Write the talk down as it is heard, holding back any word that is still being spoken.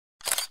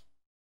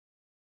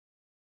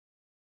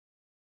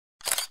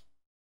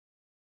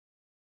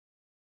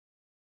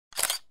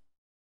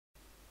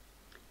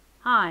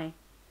Hi,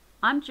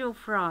 I'm Gill,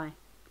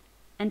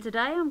 and today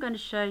I'm going to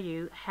show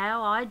you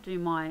how I do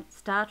my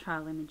star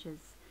trail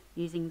images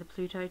using the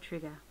Pluto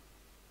Trigger.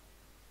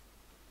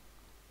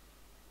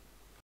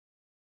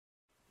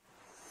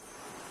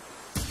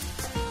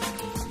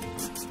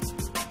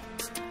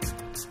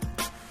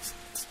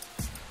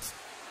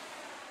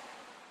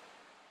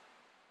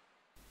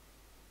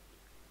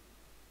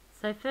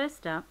 So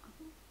first up,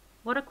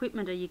 what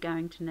equipment are you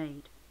going to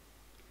need?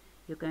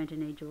 You're going to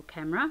need your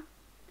camera,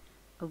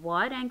 a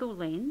wide angle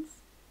lens,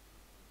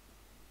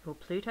 your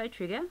Pluto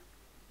Trigger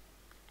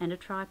and a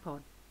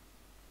tripod.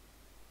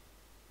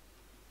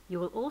 You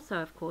will also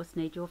of course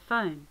need your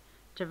phone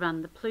to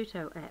run the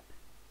Pluto app.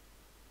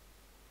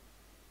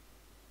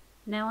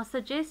 Now I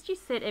suggest you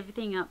set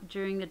everything up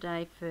during the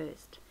day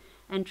first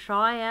and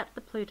try out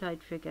the Pluto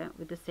Trigger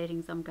with the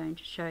settings I'm going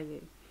to show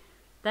you.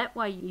 That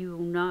way you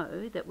will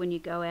know that when you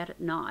go out at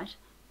night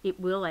it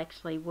will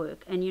actually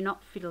work and you're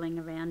not fiddling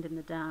around in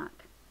the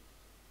dark.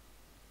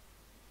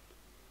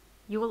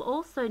 You will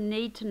also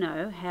need to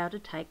know how to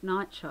take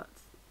night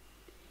shots.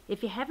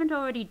 If you haven't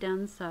already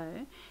done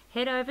so,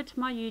 head over to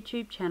my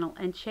YouTube channel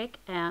and check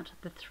out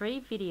the 3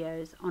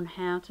 videos on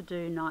how to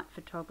do night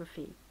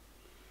photography.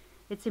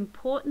 It's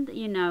important that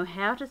you know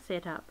how to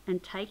set up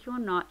and take your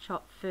night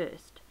shot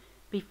first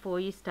before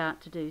you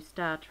start to do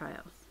star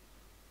trails.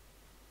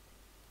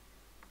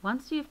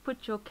 Once you've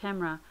put your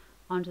camera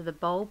onto the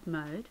bulb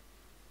mode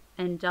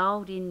and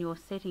dialed in your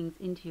settings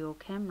into your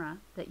camera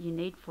that you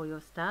need for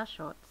your star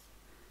shots,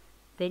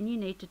 then you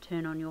need to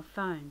turn on your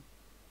phone.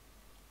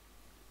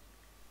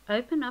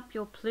 Open up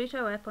your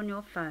Pluto app on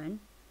your phone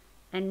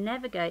and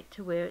navigate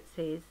to where it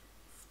says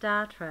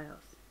Star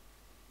Trails.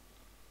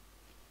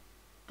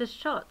 The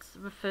shots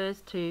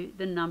refers to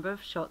the number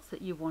of shots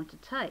that you want to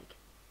take.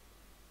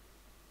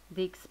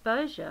 The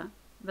exposure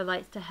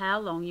relates to how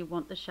long you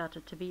want the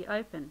shutter to be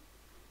open,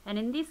 and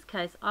in this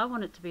case I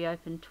want it to be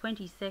open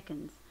 20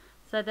 seconds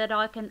so that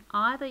I can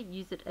either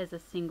use it as a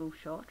single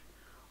shot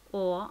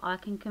or I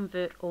can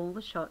convert all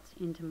the shots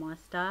into my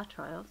star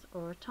trails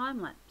or a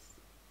time lapse.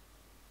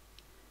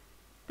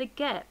 The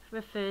gap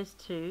refers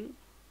to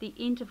the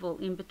interval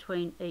in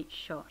between each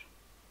shot.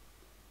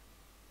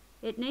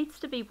 It needs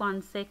to be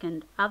 1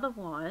 second,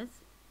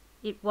 otherwise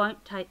it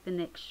won't take the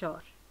next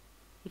shot.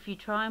 If you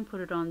try and put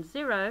it on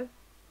 0,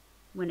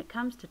 when it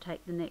comes to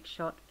take the next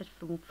shot, it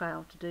will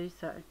fail to do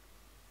so.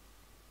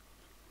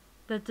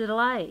 The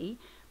delay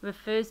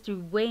refers to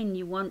when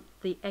you want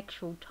the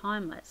actual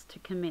time lapse to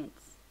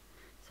commence.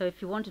 So if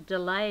you want to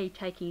delay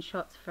taking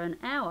shots for an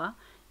hour,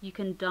 you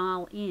can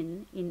dial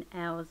in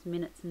hours,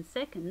 minutes and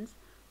seconds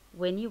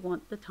when you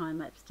want the time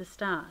lapse to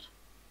start.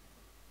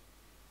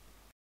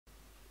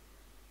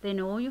 Then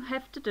all you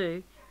have to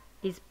do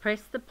is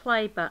press the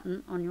play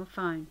button on your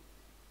phone.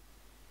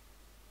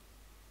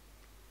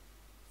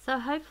 So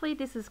hopefully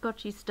this has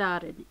got you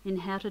started in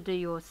how to do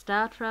your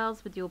star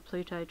trails with your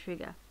Pluto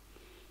Trigger.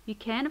 You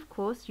can of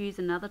course use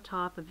another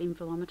type of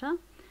influometer,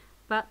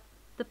 but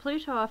the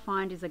Pluto I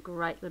find is a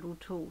great little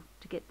tool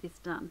to get this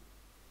done.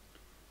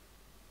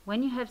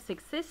 When you have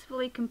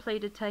successfully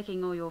completed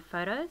taking all your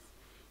photos,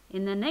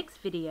 in the next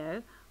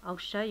video I'll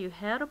show you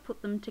how to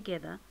put them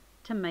together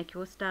to make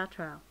your star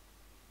trail.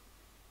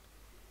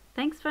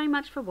 Thanks very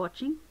much for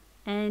watching,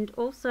 and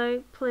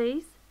also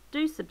please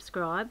do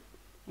subscribe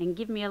and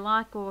give me a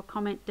like or a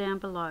comment down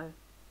below.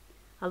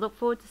 I look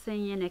forward to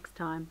seeing you next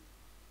time.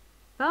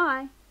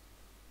 Bye!